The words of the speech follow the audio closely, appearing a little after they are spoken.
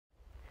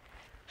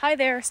Hi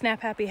there,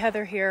 Snap Happy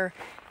Heather here.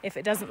 If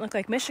it doesn't look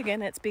like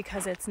Michigan, it's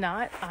because it's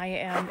not. I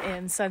am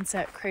in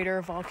Sunset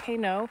Crater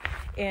Volcano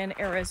in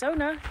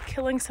Arizona,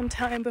 killing some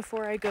time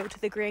before I go to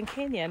the Grand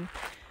Canyon.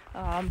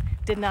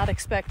 Did not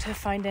expect to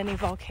find any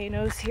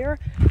volcanoes here.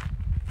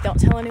 Don't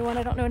tell anyone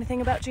I don't know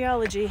anything about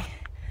geology.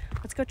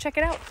 Let's go check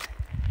it out.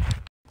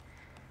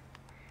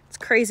 It's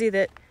crazy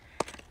that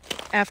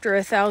after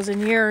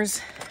 1,000 years,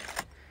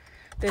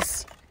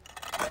 this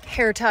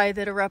hair tie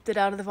that erupted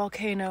out of the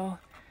volcano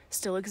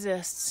still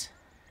exists.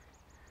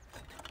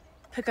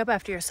 Pick up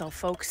after yourself,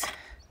 folks.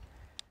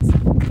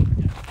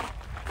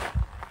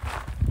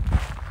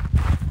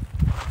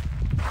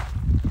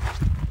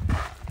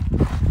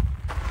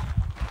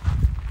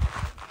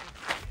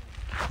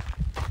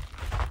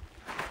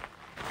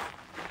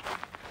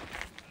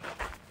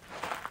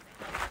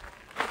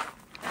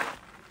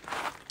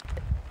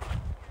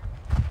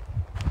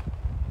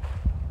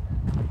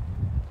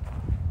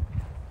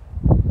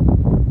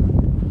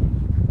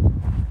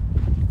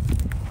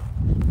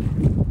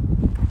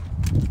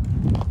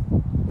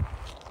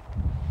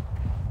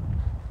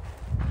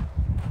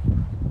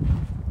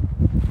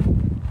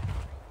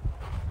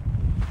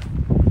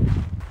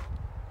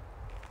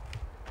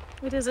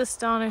 It is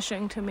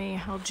astonishing to me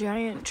how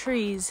giant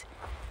trees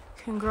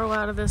can grow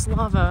out of this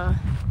lava.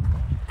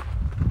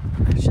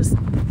 There just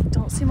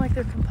don't seem like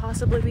there can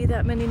possibly be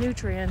that many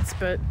nutrients,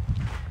 but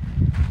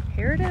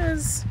here it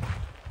is.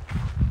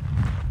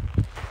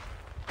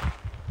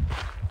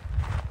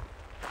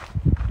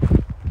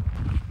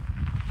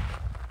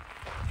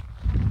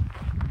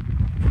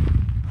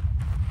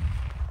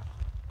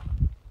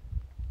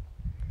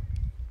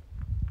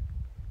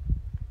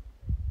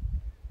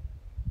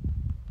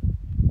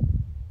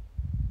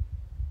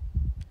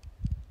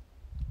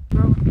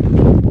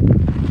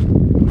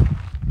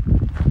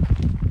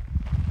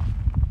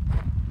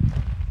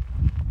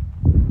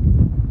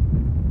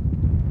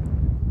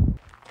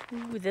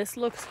 Ooh, this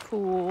looks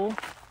cool.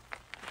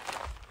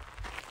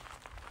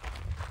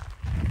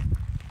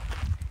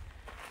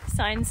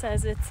 Sign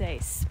says it's a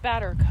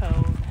spatter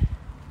cone.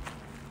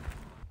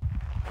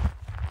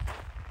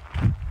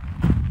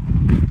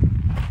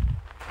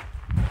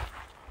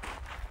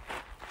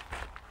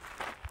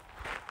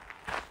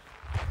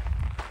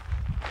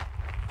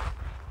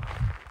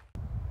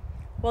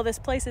 Well, this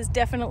place is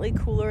definitely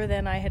cooler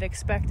than I had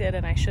expected,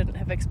 and I shouldn't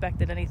have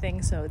expected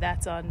anything, so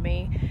that's on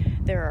me.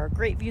 There are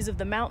great views of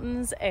the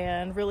mountains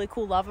and really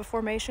cool lava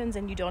formations,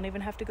 and you don't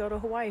even have to go to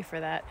Hawaii for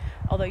that.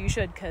 Although you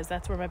should, because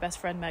that's where my best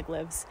friend Meg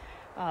lives.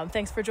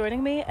 Thanks for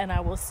joining me, and I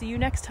will see you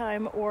next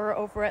time or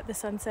over at the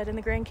sunset in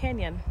the Grand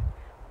Canyon.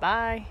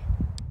 Bye.